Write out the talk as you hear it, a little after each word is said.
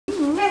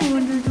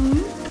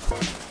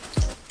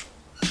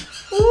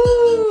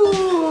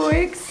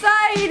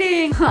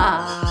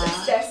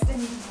It's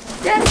destiny.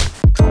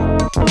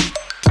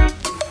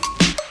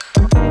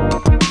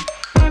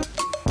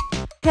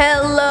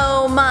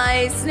 Hello,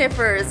 my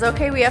sniffers.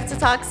 Okay, we have to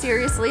talk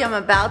seriously. I'm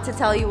about to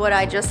tell you what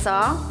I just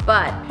saw.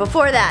 But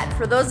before that,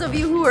 for those of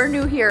you who are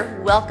new here,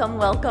 welcome,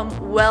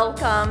 welcome,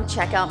 welcome.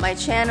 Check out my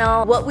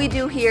channel. What we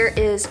do here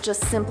is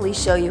just simply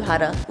show you how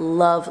to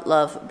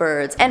love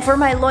birds. And for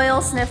my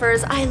loyal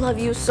sniffers, I love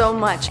you so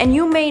much. And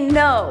you may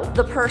know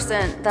the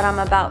person that I'm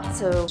about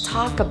to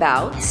talk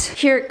about.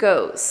 Here it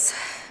goes.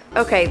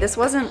 Okay, this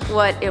wasn't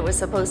what it was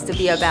supposed to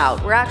be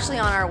about. We're actually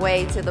on our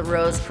way to the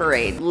Rose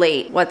Parade.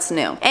 Late, what's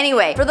new?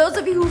 Anyway, for those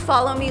of you who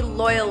follow me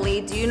loyally,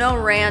 do you know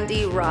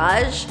Randy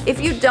Raj? If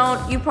you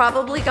don't, you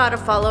probably gotta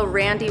follow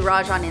Randy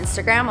Raj on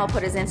Instagram. I'll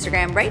put his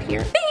Instagram right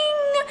here. Bing!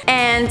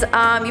 And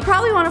you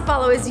probably want to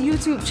follow his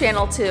YouTube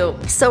channel too.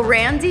 So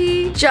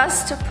Randy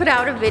just put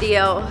out a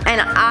video and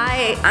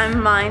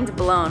I'm mind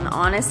blown.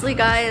 Honestly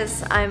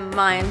guys, I'm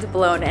mind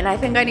blown. And I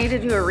think I need to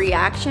do a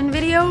reaction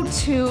video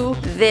to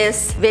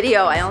this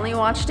video. I only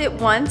watched it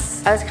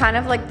once. I was kind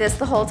of like this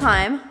the whole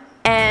time.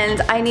 And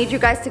I need you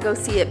guys to go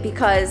see it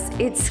because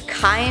it's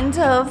kind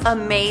of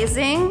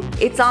amazing.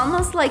 It's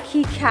almost like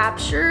he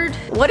captured,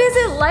 what is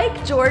it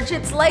like, George?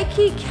 It's like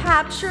he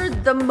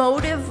captured the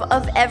motive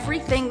of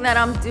everything that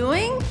I'm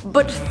doing,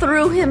 but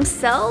through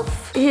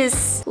himself,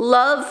 his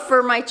love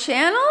for my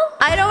channel.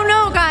 I don't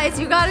know, guys,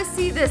 you gotta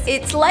see this.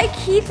 It's like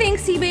he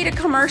thinks he made a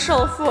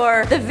commercial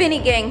for the VINNY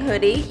Gang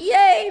hoodie.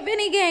 Yay,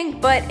 VINNY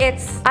Gang. But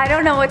it's, I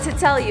don't know what to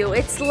tell you.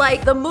 It's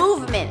like the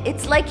movement.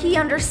 It's like he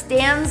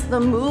understands the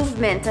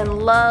movement and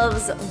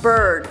loves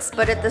birds,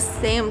 but at the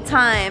same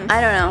time,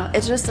 I don't know,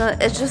 it's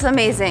just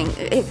amazing.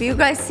 If you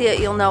guys see it,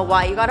 you'll know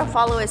why. You gotta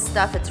follow his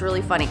stuff, it's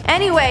really funny.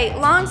 Anyway,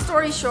 long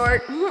story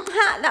short,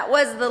 that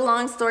was the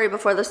long story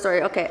before the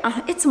story. Okay,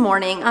 it's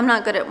morning, I'm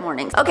not good at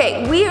mornings.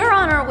 Okay, we are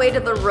on our way to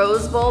the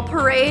Rose Bowl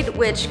parade,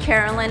 which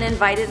Carolyn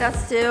invited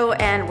us to,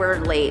 and we're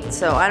late,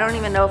 so I don't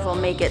even know if we'll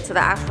make it to the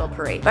actual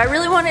parade. But I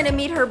really wanted to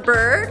meet her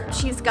bird.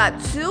 She's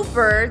got two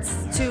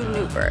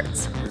new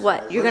birds.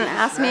 What, you're gonna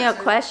ask me a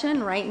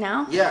question right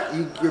now? Yeah,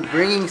 you're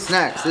bringing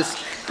snacks.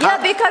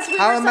 Because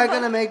how am I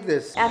gonna make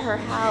this? At her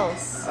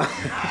house.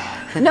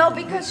 No,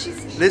 because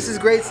she's... This is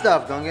great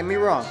stuff, don't get me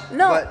wrong.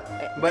 No,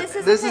 but this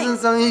isn't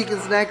something you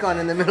can snack on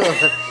in the middle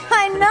of it.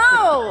 I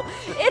know.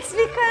 It's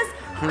because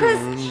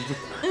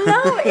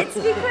no, it's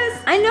because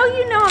I know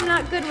you know I'm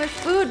not good with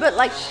food, but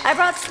like I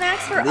brought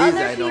snacks for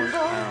other people. I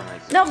don't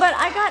like no, but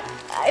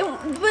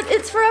but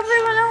it's for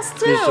everyone else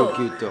too. You're so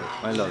cute though.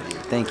 I love you.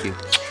 Thank you.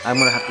 I'm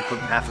gonna have to put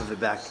half of it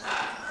back.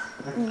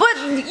 But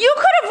you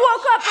could have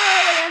woke up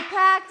early and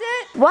packed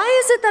it.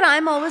 Why is it that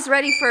I'm always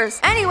ready first?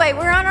 Anyway,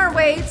 we're on our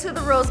way to the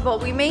Rose Bowl.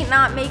 We may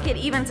not make it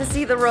even to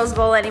see the Rose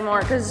Bowl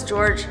anymore because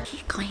George,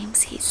 he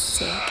claims he's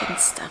sick and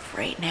stuff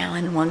right now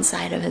and one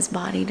side of his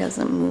body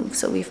doesn't move,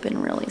 so we've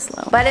been really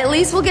slow. But at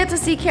least we'll get to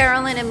see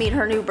Carolyn and meet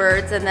her new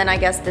birds, and then I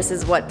guess this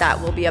is what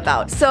that will be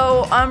about.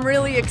 So I'm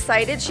really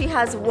excited. She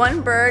has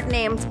one bird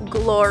named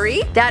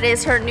Glory. That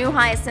is her new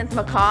hyacinth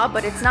macaw,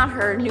 but it's not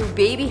her new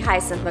baby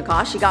hyacinth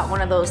macaw. She got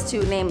one of those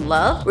two named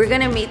Love. We're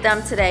gonna meet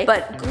them today,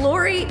 but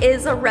Glory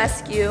is a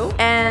rescue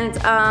and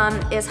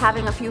is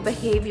having a few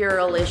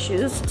behavioral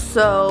issues,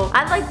 so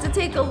I'd like to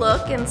take a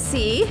look and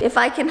see if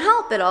I can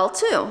help it all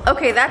too.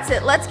 Okay, that's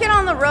it. Let's get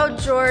on the road,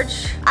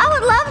 George. I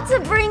would love to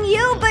bring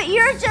you, but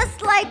you're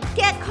just like,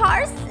 get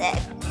car sick.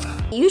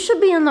 You should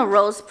be in the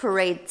Rose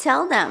Parade.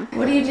 Tell them.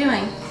 What are you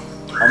doing?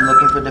 I'm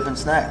looking for different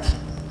snacks.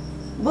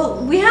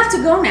 Well, we have to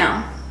go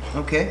now.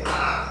 Okay.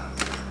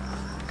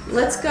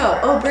 Let's go.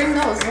 Oh, bring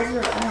those. Those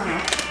are, I don't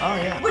know. Oh,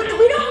 yeah. We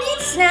don't need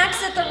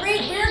snacks at the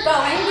rate we're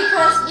going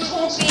because we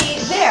won't be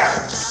there.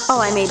 Oh,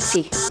 I made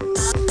tea.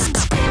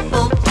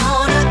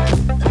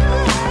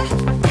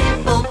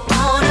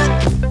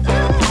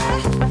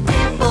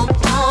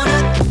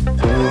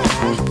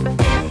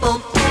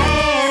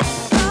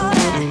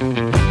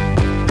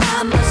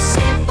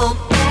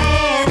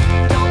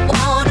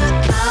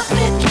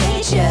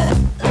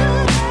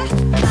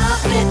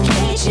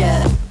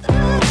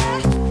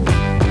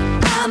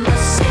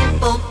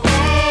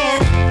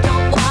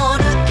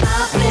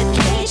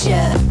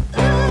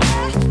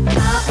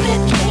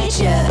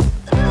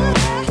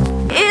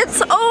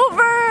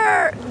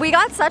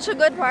 Such a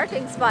good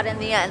parking spot in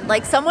the end.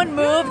 Like someone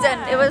moved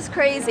and it was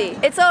crazy.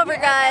 It's over,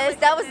 guys.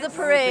 That was the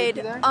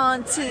parade.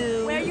 On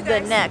to the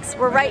next.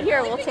 We're right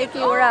here. We'll take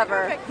you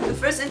wherever. The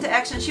first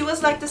interaction, she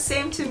was like the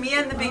same to me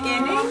in the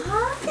beginning.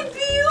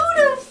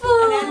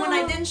 Beautiful. And then when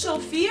I didn't show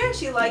fear,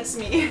 she likes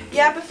me.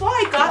 Yeah, before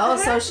I got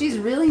her. So she's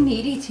really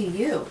needy to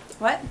you.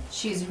 What?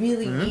 She's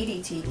really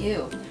needy to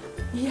you.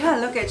 Yeah,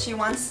 look at, she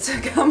wants to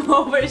come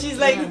over. She's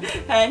like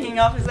hanging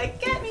off. It's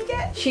like, get me,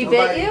 get me. She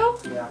bit you?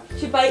 Yeah.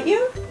 She bite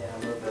you? Yeah, a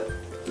little bit.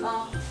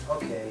 Oh.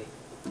 Okay.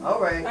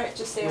 Alright. Alright,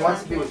 just stay He around.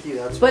 wants to be with you,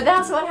 that's But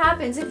that's what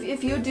happens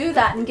if you do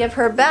that and give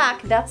her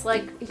back. That's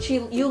like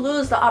you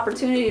lose the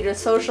opportunity to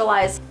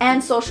socialize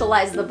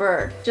the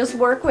bird. Just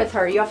work with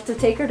her. You have to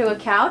take her to a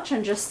couch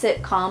and just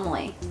sit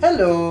calmly.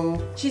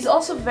 Hello. She's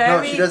also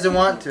very... No, she doesn't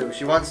want to.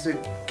 She wants to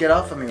get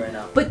off of me right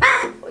now. But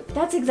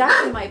That's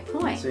exactly my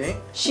point. See?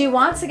 She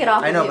wants to get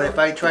off I know, of you. but if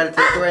I try to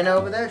take her right now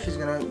over there, she's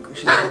gonna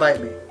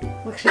bite me.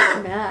 Look, she's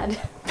mad.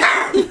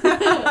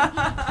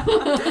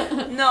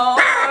 No,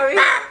 sorry.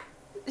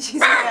 She's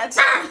mad.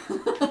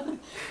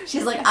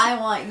 She's like, I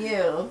want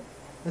you.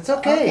 It's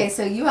okay. Okay,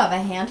 so you have a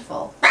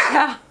handful.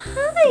 Yeah.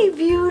 Hi,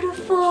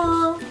 beautiful.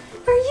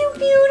 Are you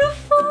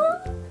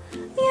beautiful?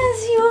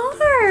 Yes, you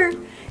are.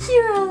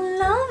 You're a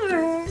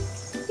lover.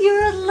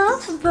 You're a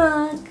love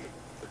bug.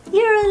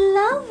 You're a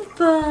love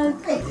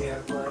bug. Hey there,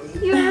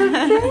 buddy. You're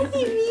a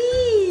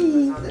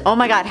baby. Oh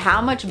my God,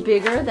 how much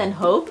bigger than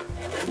Hope?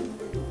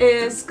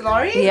 Is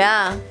Glory?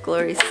 Yeah,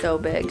 Glory's so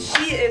big.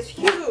 She is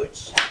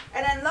huge.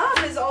 And then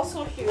Love is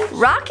also huge.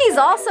 Rocky's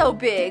also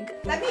big.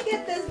 Let me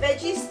get this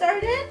veggie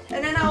started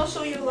and then I'll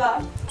show you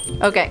Love.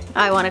 Okay,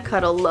 I want to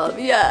cuddle Love.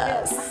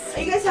 Yes.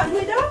 Are you guys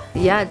hungry though?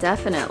 Yeah,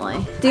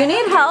 definitely. Do you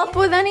need help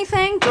with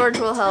anything? George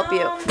will help you.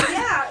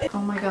 Yeah. Oh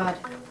my God.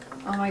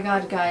 Oh my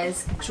God,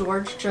 guys.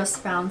 George just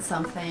found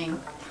something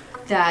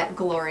that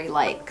Glory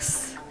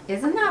likes.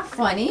 Isn't that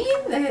funny?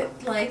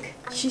 That, like,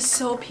 She's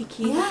so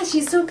picky. yeah,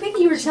 she's so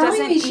picky. You were telling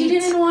me doesn't she eat.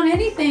 didn't want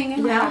anything,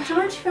 and now Yeah.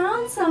 George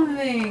found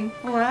something.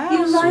 Wow.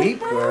 You like Sweet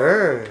that?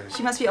 bird.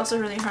 She must be also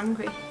really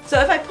hungry. So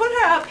if I put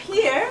her up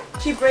here,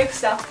 she breaks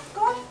stuff.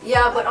 Go on.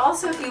 Yeah, but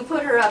also if you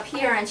put her up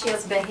here and she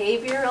has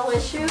behavioral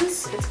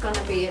issues, it's going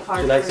to be hard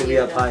She for likes to you be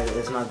up high.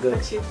 It's not good.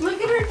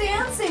 Look at her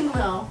dancing,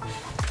 though.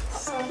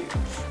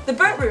 The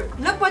bird room.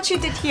 Look what she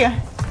did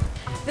here.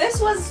 This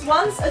was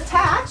once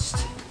attached.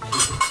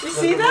 You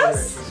see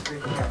this?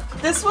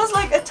 This was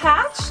like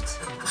attached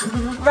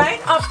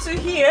right up to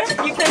here.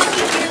 You can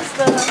see here's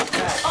the...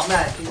 She's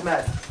mad. She's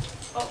mad.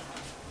 Oh.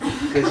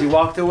 Because you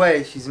walked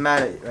away. She's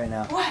mad at you right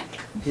now. What?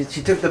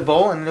 She took the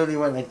bowl and literally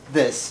went like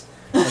this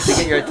to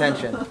get your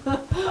attention.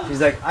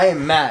 She's like, I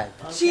am mad.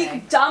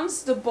 She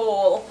dumps the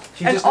bowl.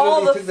 She and just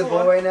all literally took the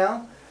floor. bowl right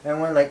now and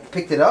went like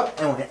picked it up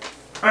and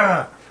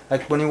went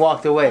like when you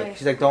walked away.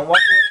 She's like, don't walk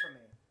away from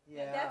me.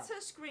 Yeah. That's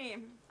her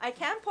scream. I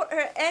can't put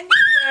her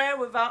anywhere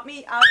without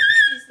me out.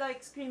 She's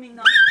like screaming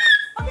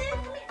nonstop. Okay,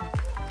 come here.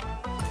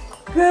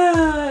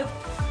 Good.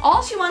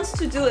 All she wants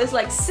to do is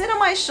like sit on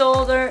my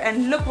shoulder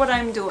and look what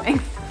I'm doing.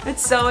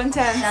 It's so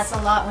intense. That's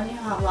a lot when you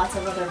have lots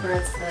of other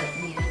birds that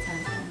need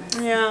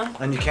attention. Yeah.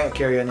 And you can't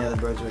carry any other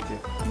birds with you.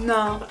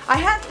 No. I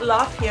had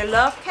Love here.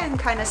 Love can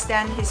kind of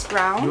stand his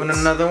ground. You want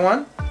another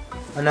one?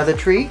 Another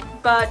treat?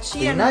 But she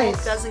Be and nice.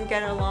 Hope doesn't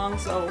get along,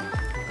 so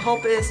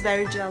Hope is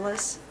very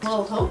jealous.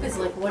 Well, Hope is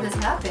like, what has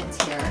happened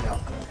here?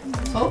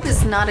 Hope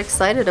is not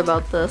excited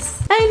about this.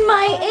 And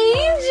my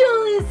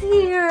angel is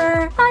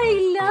here.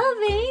 I love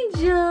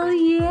Angel,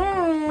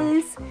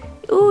 yes.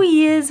 Oh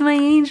yes, my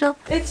angel.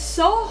 It's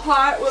so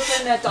hard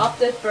with an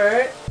adopted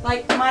bird.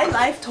 Like my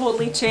life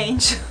totally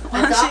changed.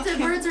 once she Adopted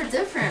came. birds are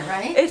different,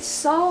 right? It's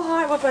so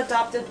hard with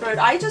adopted bird.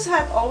 I just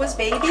had always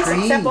babies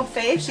Tree. except for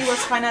Faith. She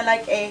was kind of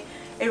like a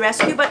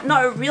rescue, but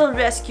not a real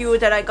rescue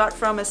that I got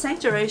from a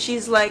sanctuary.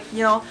 She's like,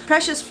 you know,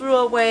 Precious flew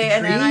away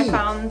and then I Tree.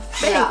 found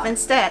Faith Yeah.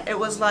 instead. It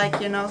was like,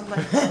 you know, like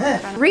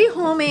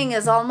Rehoming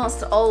is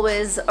almost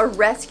always a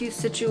rescue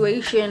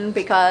situation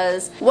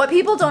because what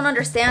people don't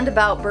understand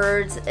about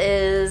birds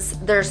is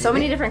there's so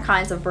many different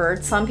kinds of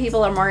birds. Some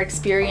people are more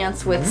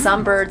experienced with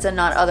some birds and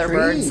not other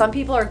birds. Some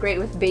people are great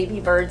with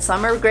baby birds.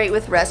 Some are great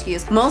with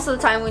rescues. Most of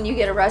the time when you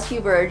get a rescue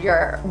bird,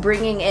 you're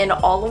bringing in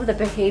all of the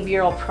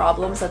behavioral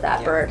problems that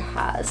that bird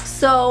has.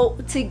 So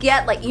to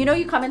get like, you know,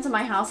 you come into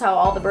my house how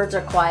all the birds are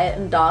quiet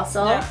and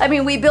docile. Yeah. I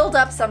mean, we build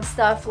up some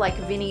stuff like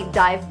Vinny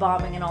dive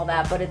bombing and all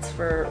that, but it's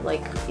for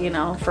like, you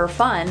know, for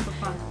fun.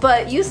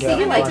 But you see,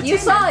 Yeah, like fun. you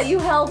saw, you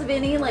held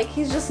Vinny, like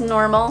he's just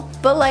normal.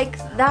 But like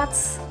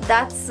that's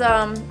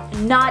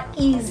not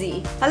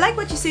easy. I like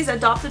what you say is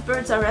adopted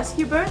birds are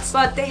rescue birds,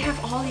 but they have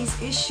all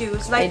these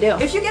issues. Like They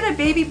do. if you get a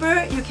baby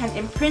bird, you can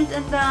imprint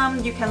in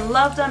them, you can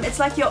love them. It's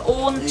like your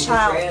own You can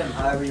child. train them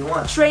however you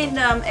want. Train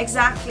them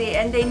exactly,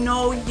 and they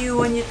know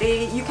you, and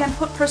you can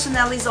put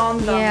personalities on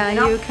them.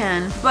 you know?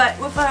 can. But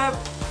with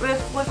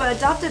an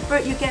adopted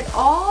bird, you get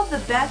all the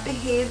bad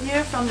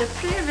behavior from the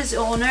previous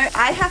owner.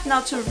 I have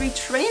now to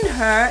retrain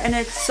her, and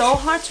it's so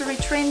hard to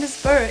retrain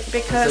this bird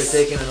because It's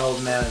like taking an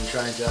old man and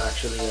trying to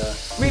actually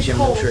teach him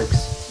Rehold. the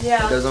tricks.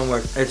 Yeah. It doesn't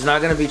work. It's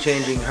not going to be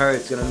changing her.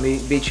 It's going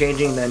to be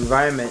changing the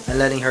environment and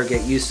letting her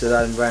get used to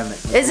that environment.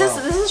 Is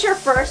Wow. this is your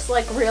first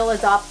like real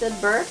adopted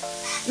bird?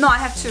 No, I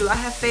have two. I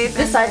have Faith.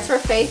 Besides for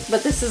Faith,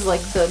 but this is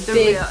like the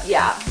big, real-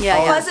 yeah,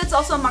 yeah. Plus, it's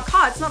also a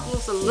macaw. It's not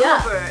just a little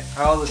Yeah. bird.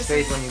 How old was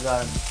Faith when you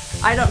got him?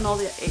 I don't know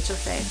the age of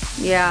Faith.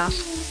 Yeah.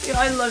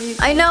 I love you.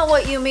 I know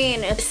what you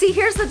mean. See,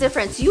 here's the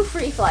difference. You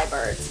free fly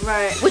birds.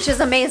 Right. Which is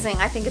amazing.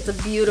 I think it's a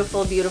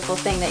beautiful, beautiful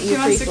thing that you She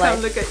free wants to fly.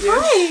 come look at you.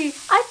 Hi.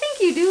 I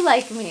think you do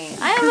like me.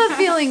 I have a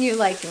feeling you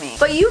like me.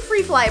 But you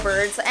free fly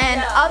birds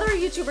and Yeah. other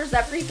YouTubers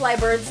that free fly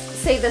birds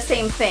say the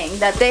same thing,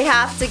 that they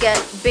have to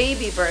get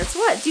baby birds.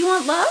 What? Do you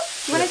want love?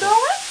 You want to go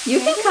away? You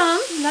can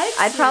come. Nice.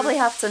 I'd probably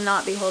have to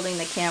not be holding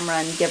the camera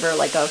and give her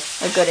like a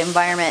good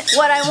environment.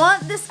 What I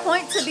want this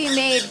point to be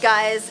made,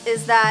 guys,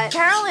 is that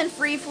Carolyn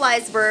free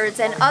flies birds,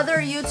 and other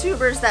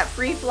YouTubers that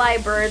free fly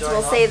birds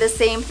will say the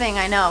same thing,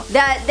 I know.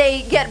 That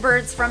they get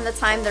birds from the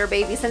time they're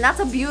babies, and that's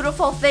a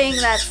beautiful thing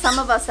that some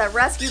of us that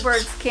rescue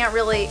birds can't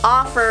really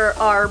offer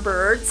our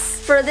birds.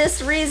 For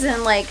this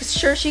reason, like,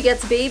 sure, she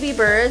gets baby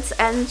birds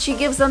and she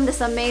gives them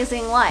this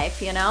amazing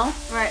life, you know?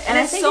 Right, and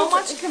it's so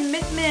much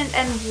commitment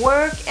and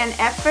work and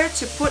effort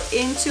to put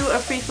into a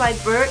free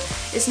flight bird.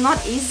 It's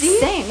not easy.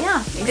 Same,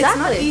 yeah, exactly. It's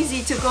not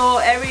easy to go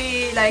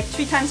every, like,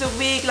 3 times a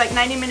week, like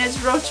 90 minutes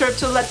road trip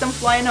to let them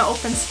fly in an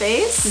open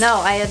space.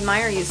 No, I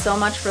admire you so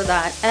much for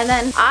that. And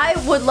then I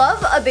would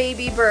love a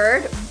baby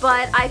bird,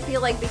 but I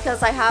feel like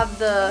because I have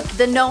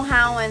the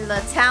know-how and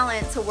the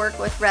talent to work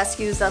with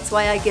rescues, that's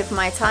why I give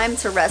my time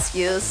to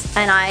rescues.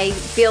 And I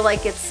feel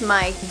like it's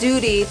my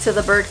duty to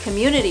the bird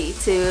community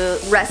to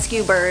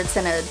rescue birds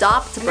and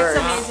adopt birds.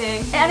 It's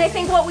amazing. And I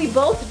think what we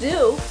both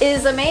do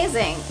is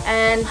amazing.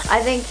 And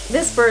I think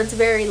this bird's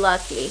very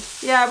lucky.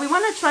 Yeah, we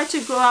want to try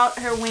to grow out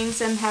her wings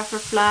and have her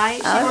fly.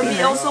 She will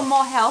be also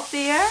more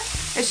healthier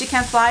if she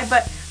can fly,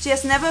 but she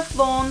has never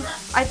flown.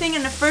 I think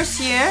in the first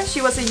year,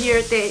 she was a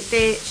year,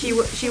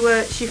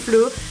 she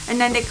flew, and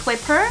then they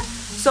clip her.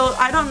 So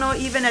I don't know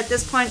even at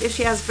this point if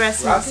she has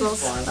breast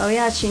muscles. Oh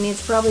yeah, she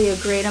needs probably a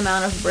great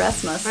amount of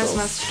breast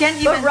muscles. She can't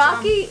even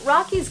but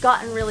Rocky's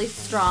gotten really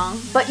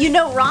strong. But you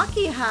know,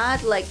 Rocky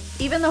had, like,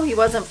 even though he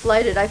wasn't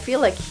flighted, I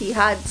feel like he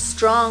had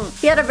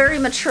a very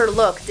mature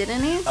look,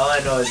 didn't he? All I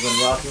know is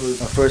when Rocky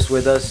was first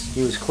with us,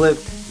 he was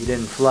clipped, he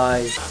didn't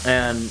fly,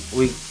 and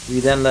we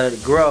then let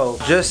it grow.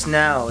 Just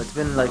now, it's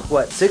been like,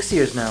 what, 6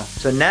 years now?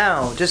 So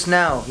now, just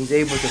now, he's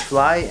able to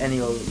fly and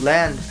he'll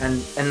land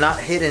and not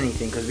hit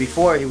anything, because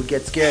before he would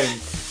get scared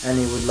and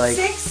he would, like...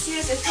 6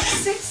 years, it took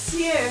 6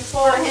 years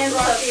for him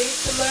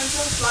to learn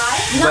to fly.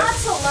 Not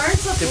to learn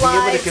to fly,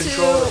 be able to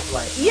control the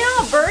flight. You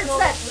know,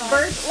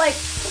 birds like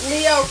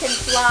Leo can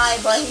fly,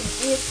 but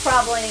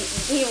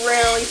he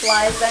rarely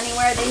flies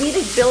anywhere. They need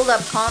to build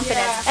up confidence.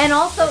 Yeah. And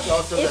also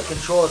the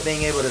control of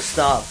being able to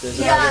stop. There's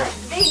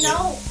they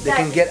know they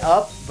can get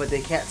up, but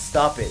they can't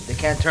stop it. They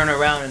can't turn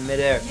around in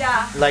midair.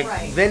 Yeah, like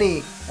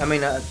Vinny, I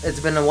mean, it's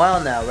been a while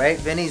now, right?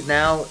 Vinny's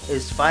now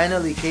is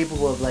finally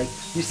capable of, like,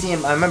 you see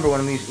him, I remember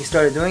when he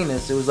started doing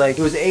this, it was like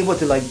he was able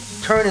to, like,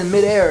 turn in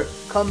midair,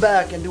 come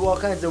back and do all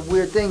kinds of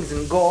weird things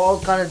and go all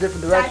kind of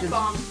different directions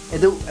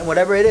and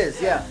whatever it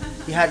is. Yeah,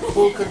 he had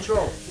full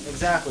control.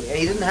 Exactly, and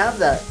he didn't have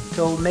that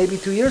till maybe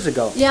 2 years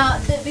ago.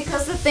 Yeah,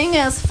 because the thing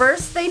is,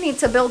 first they need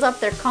to build up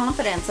their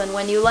confidence, and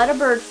when you let a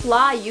bird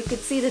fly, you could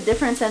see the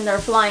difference in their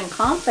flying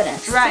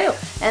confidence too.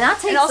 And that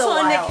takes a while. And also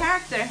in their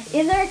character.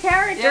 In their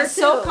character, they're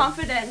so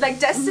confident. Like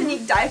Destiny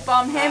dive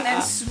bomb him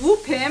and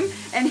swoop him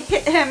and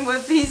hit him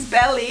with his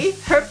belly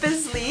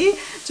purposely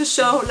to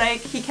show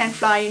like he can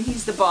fly and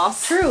he's the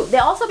boss. True. They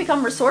also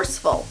become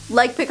resourceful.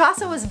 Like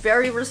Picasso was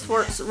very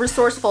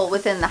resourceful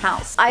within the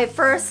house. I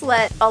first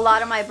let a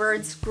lot of my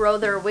birds grow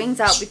their wings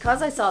out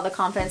because I saw the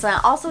confidence, and I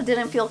also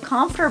didn't feel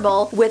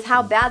comfortable with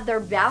how bad their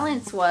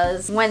balance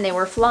was when they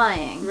were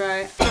flying.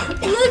 Right.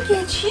 Look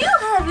at you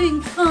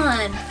having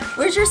fun.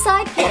 Where's your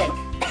sidekick?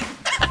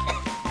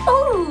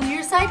 Oh,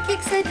 your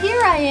sidekick said,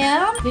 "Here I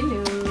am."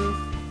 Hello.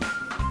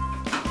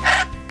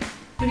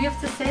 What do you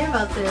have to say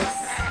about this?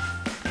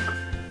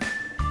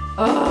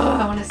 Oh,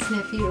 I want to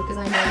sniff you because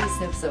I know you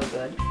sniff so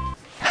good.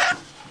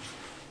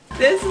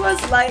 This was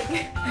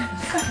like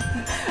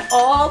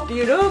all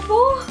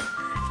beautiful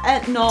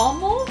and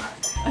normal.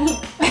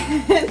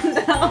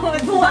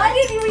 Why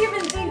did you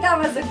even think that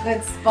was a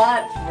good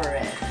spot for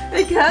it?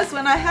 Because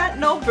when I had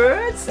no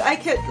birds, I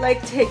could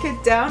like take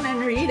it down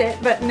and read it,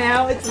 but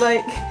now it's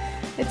like,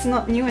 it's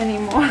not new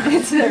anymore.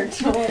 It's their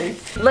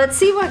choice. Let's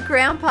see what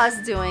Grandpa's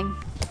doing.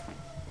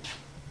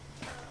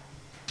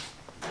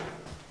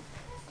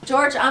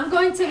 George, I'm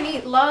going to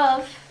meet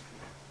Love.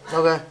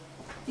 Okay.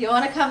 You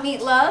want to come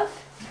meet Love?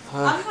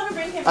 I'm gonna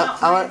bring him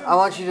out. I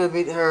want you to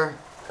meet her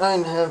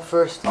and him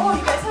first. Oh,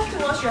 you guys have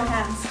to wash your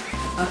hands.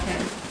 Okay.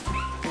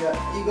 Yeah,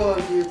 you go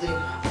and do your thing.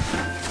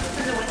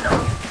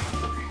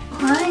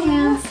 Hi,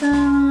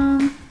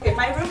 handsome. Okay,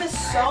 my room is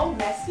so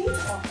messy.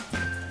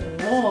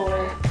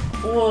 Whoa.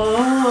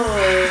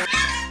 Whoa.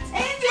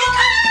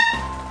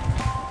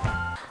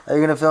 Are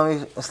you gonna film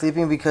me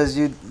sleeping because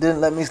you didn't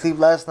let me sleep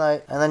last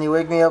night, and then you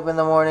wake me up in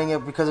the morning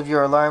because of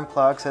your alarm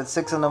clocks at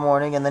 6 in the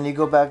morning, and then you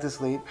go back to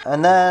sleep,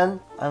 and then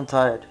I'm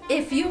tired.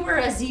 If you were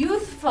as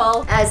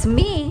youthful as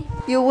me,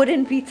 you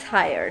wouldn't be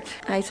tired.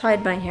 I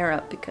tied my hair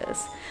up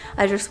because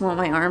I just want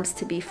my arms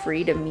to be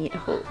free to meet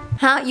Hope.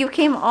 Huh? You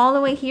came all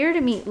the way here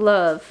to meet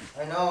Love.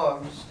 I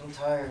know, I'm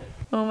tired.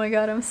 Oh my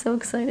god, I'm so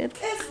excited.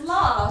 It's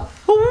Love.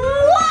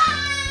 Wow!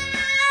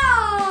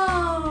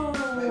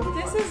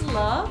 This is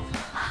Love.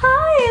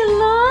 Hi,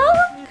 Love.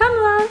 Come,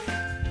 Love.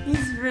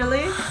 He's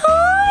really...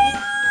 Hi,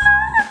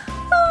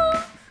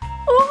 Love.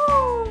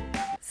 Oh,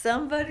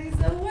 somebody's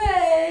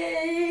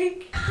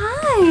awake.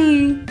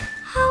 Hi.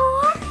 How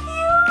are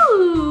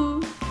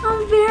you?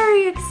 I'm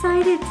very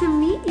excited to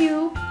meet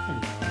you.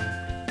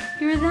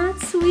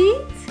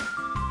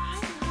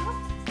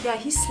 Yeah,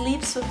 he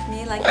sleeps with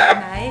me like at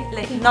night,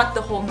 like not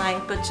the whole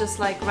night, but just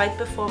like right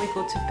before we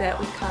go to bed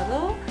we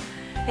cuddle,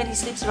 and he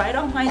sleeps right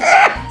on my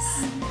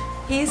chest.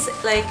 He's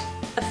like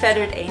a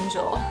feathered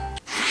angel.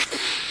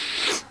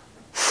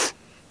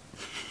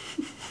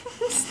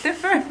 It's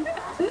different.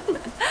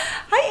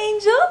 Hi,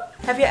 Angel.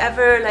 Have you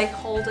ever like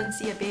hold and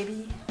see a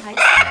baby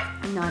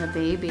hyacinth? Not a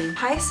baby.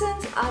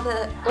 Hyacinths are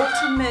the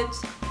ultimate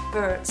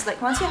birds.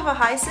 Like once you have a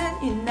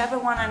hyacinth, you never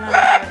want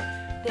another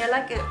bird. They're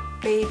like a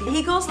baby.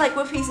 He goes like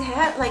with his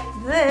head like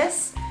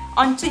this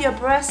onto your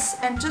breast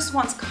and just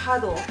wants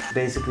cuddle.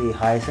 Basically,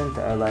 hyacinths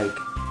are like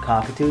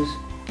cockatoos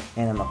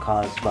in a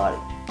macaw's body.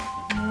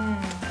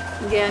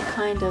 Yeah,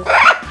 kind of.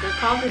 They're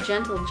called the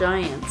gentle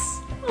giants.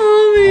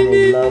 Oh, and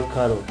they love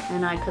cuddle.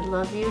 And I could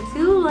love you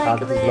too like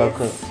Cockatoos this. love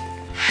cuddle.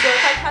 So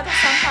if I cuddle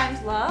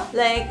sometimes love,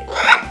 like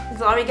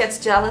Glory gets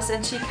jealous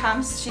and she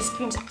comes, she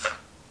screams,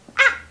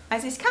 ah! I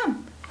says,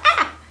 come,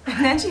 ah!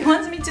 And then she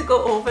wants me to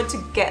go over to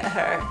get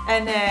her.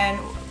 And then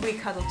we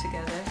cuddle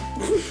together.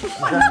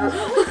 What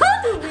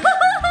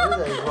is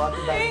that? He's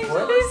walking back and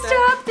forth? He's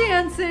tap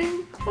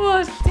dancing.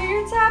 What? Do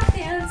your tap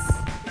dance.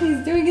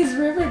 He's doing his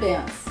river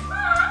dance.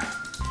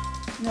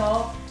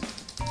 No.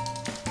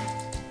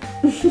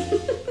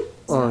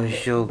 Oh,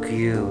 so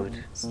cute.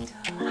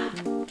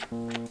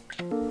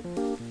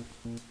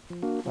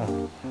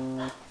 Oh.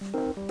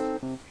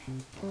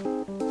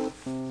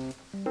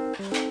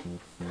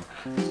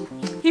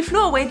 He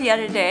flew away the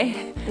other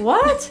day.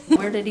 What?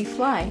 Where did he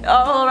fly?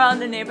 All around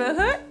the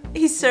neighborhood.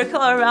 He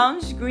circled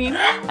around screaming.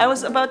 I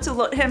was about to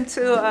load him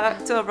to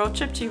a road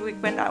trip. We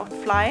went out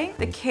flying.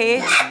 The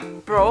cage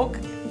broke.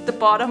 The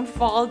bottom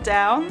fall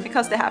down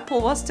because the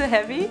apple was too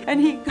heavy,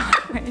 and he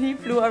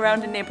flew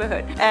around the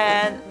neighborhood,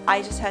 and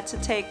I just had to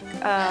take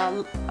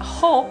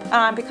Hope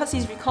because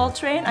he's recall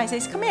trained. I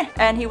says, come here,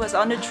 and he was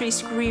on the tree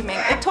screaming.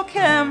 It took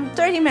him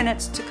 30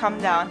 minutes to come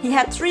down. He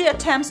had 3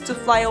 attempts to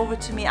fly over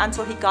to me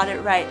until he got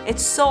it right.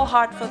 It's so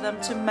hard for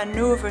them to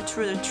maneuver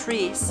through the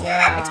trees,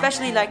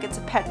 especially like it's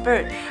a pet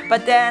bird.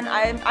 But then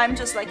I'm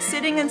just like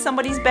sitting in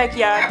somebody's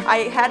backyard.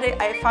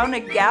 I found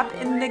a gap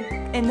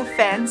in the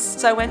fence,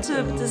 so I went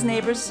to this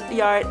neighbor's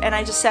yard and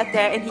I just sat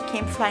there, and he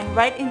came flying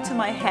right into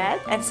my head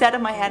and sat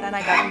on my head, and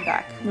I got him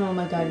back. Oh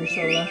my god, you're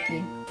so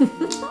lucky.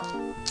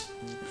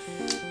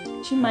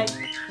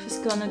 She's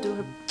gonna do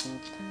her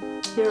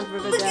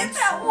river dance. Look at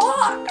that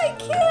walk! I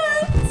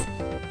can't!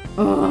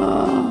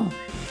 Oh,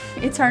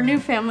 it's our new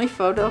family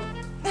photo.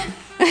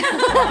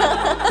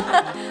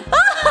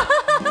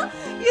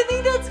 You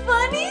think that's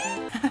funny?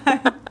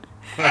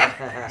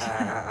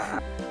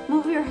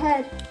 Move your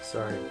head.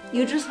 Sorry.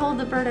 You just hold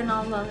the bird and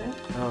I'll love it.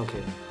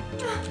 Okay.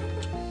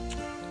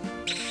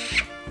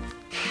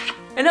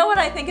 You know what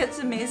I think it's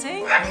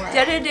amazing? The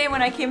other day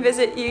when I came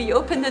visit you, you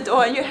opened the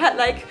door and you had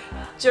like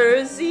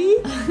Jersey,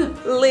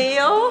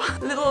 Leo,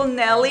 little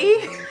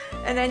Nellie,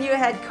 and then you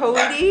had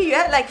Cody. You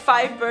had like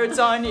 5 birds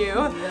on you.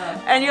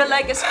 Yeah. And you're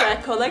like a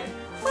scarecrow, like,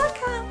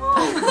 welcome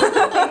home.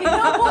 You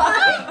know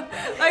why?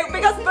 Like,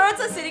 because birds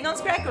are sitting on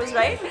scarecrows,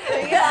 right?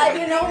 Yeah,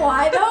 you know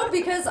why though?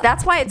 Because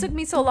that's why it took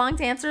me so long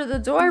to answer the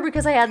door,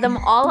 because I had them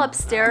all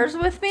upstairs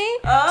with me.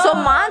 Oh. So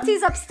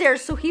Monty's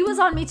upstairs, so he was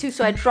on me too.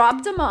 So I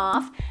dropped him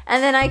off,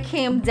 and then I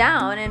came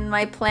down, and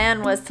my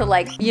plan was to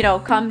like, you know,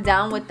 come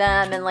down with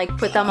them and like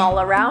put them all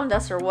around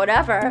us or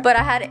whatever. But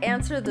I had to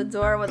answer the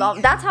door with all.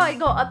 That's how I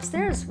go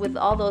upstairs with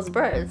all those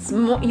birds.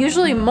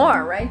 Usually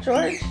more, right,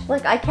 George?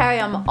 Like I carry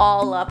them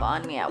all up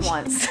on me at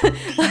once. like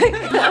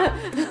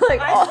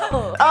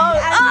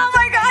oh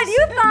my god,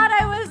 you thought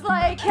I was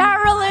like,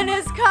 Carolyn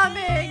is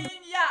coming.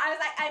 Yeah, I was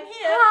like, I'm here.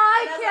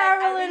 Hi,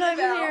 Carolyn, I'm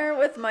here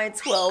with my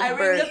 12 I birds.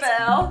 ring the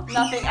bell,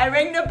 nothing. I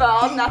ring the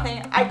bell,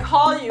 nothing. I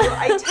call you,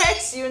 I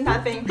text you,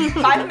 nothing.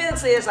 5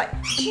 minutes later, it's like,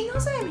 she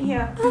knows I'm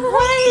here.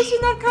 Why is she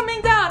not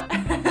coming down?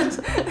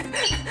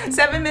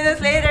 7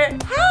 minutes later,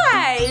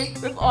 hi,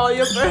 with all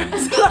your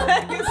birds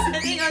like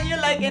sitting on you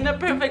like in a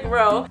perfect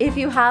row. If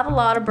you have a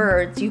lot of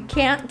birds, you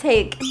can't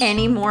take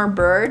any more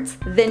birds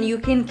than you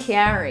can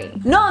carry.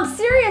 No, I'm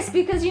serious,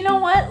 because you know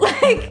what?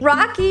 Like,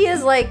 Rocky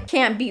is like,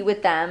 can't be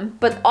with them,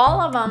 but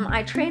all of them,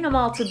 I train them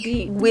all to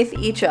be with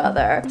each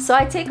other. So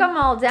I take them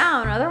all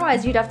down,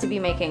 otherwise you'd have to be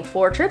making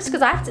 4 trips,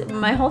 because I have to,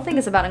 my whole thing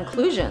is about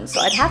inclusion, so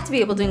I'd have to be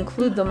able to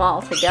include them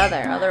all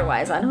together,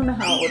 otherwise I don't know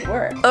how it would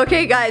work.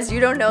 Okay guys, you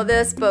don't know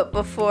this, but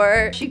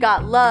before she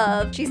got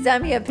Love, she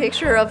sent me a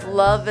picture of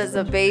Love as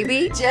a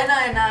baby. Jenna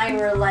and I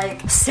were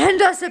like,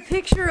 send us a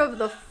picture of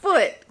the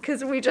foot,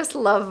 because we just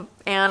love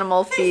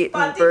animal feet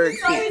and bird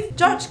feet.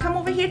 George, come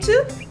over here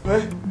too.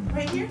 What?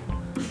 Right here.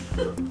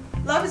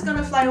 Love is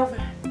gonna fly over.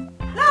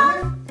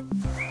 Love!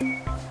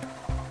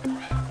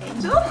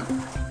 Angel?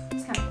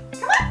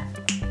 Come on!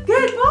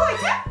 Good boy!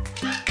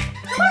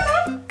 Come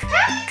on,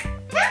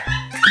 Love!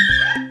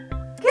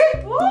 Good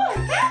boy!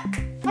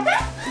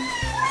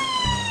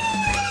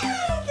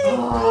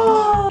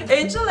 Oh.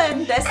 Angel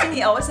and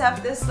Destiny always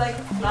have this like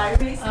fly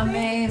race thing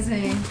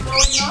Amazing.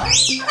 going on.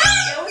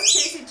 They always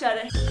chase each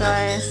other.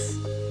 Guys,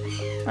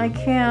 I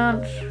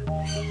can't.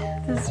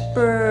 This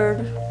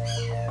bird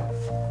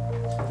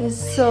is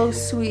so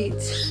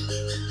sweet.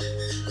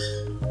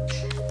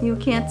 You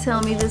can't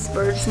tell me this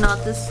bird's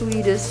not the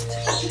sweetest.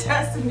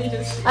 Destiny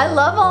just. I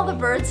love all the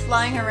birds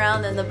flying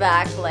around in the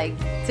back, like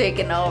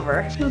taking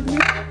over. Stop doing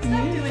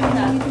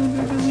that.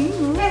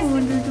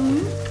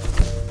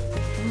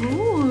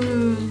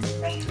 Ooh.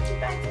 Let's put you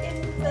back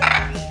in the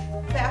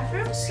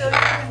bathroom so you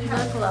can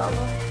have love.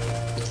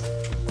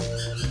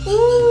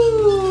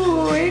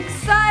 Ooh,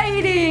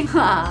 exciting!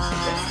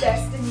 It's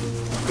Destiny.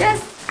 Yes.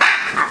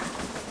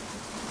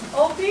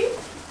 Opie?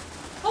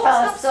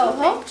 Oh, So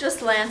Hope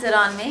just landed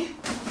on me.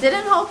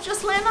 Didn't Hope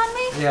just land on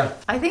me? Yeah.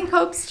 I think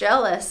Hope's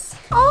jealous.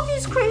 All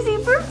these crazy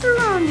birds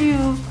around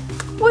you.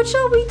 What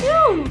shall we do?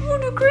 Oh,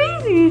 the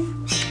crazies.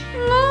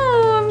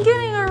 No, I'm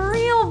getting a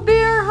real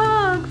bear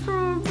hug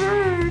from a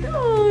bird.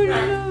 Oh,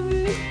 I love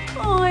it.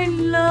 Oh, I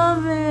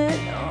love it.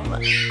 Oh,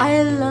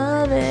 I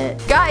love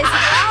it. Guys,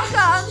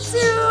 welcome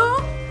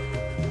to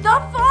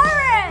the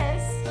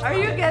forest. Are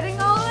you getting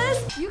all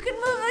this? You can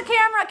move the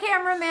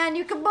cameraman.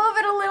 You can move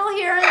it a little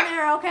here and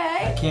there,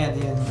 okay? I can't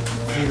even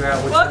figure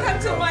out which welcome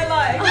to my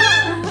life.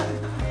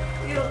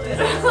 This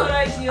is what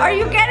I do. Are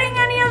you getting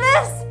any of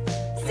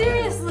this?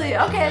 Seriously?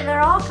 Okay,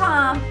 they're all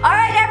calm. All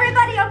right,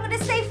 everybody, I'm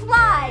gonna say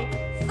fly.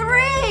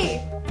 3,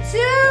 2,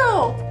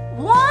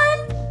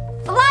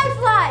 1, fly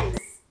flies.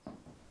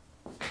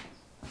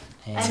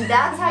 And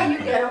that's how you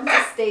get them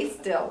to stay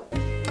still.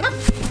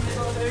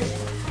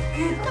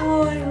 Good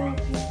boy.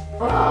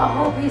 Oh,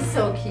 Hope he's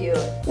so cute.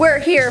 We're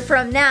here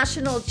from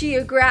National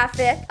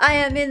Geographic. I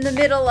am in the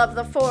middle of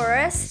the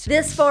forest.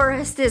 This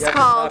forest is You have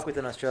to called talk with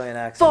an Australian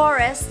accent.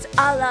 Forest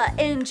a la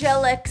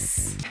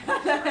Angelics.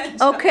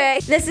 Okay,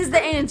 this is the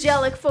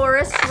angelic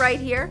forest right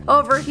here.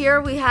 Over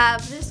here we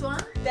have this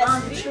one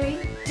on the tree,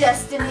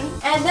 Destiny.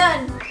 And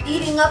then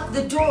eating up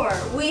the door,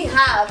 we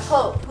have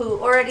Hope, who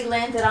already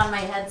landed on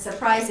my head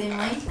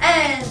surprisingly.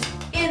 And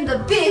in the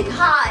big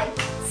high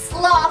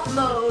sloth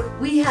mode,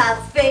 we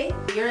have Faith.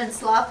 You're in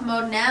sloth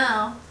mode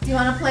now. Do you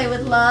want to play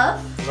with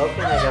love? Love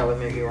can hang out with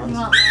me if you want. You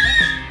want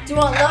love? Do you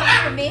want love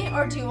from me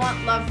or do you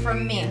want love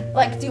from me?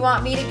 Like, do you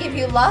want me to give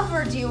you love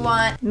or do you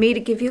want me to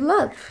give you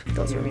love?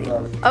 Those are me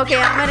love. Okay,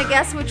 I'm gonna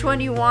guess which one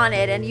you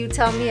wanted and you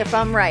tell me if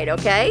I'm right,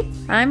 okay?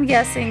 I'm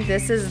guessing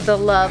this is the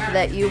love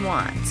that you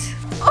want.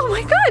 Oh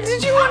my God,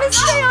 did you want to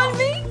stay on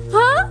me?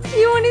 Huh?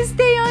 You want to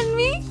stay on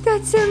me?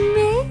 That's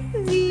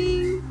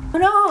amazing. Oh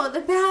no,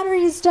 the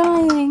battery's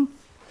dying.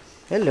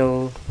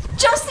 Hello.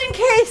 Just in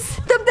case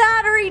the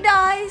battery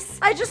dies,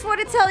 I just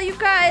want to tell you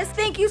guys,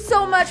 thank you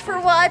so much for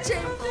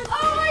watching.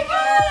 Oh my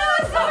God, that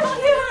was so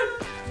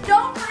cute.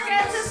 Don't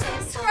forget to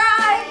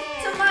subscribe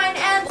to mine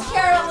and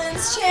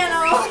Carolyn's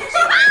channel.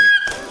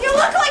 You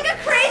look like a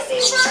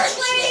crazy bird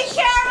lady,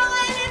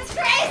 Carolyn. It's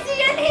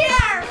crazy in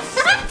here.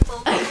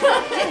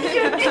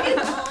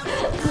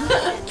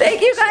 Thank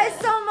you guys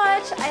so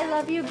much. I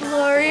love you,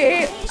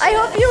 Glory. I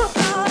hope you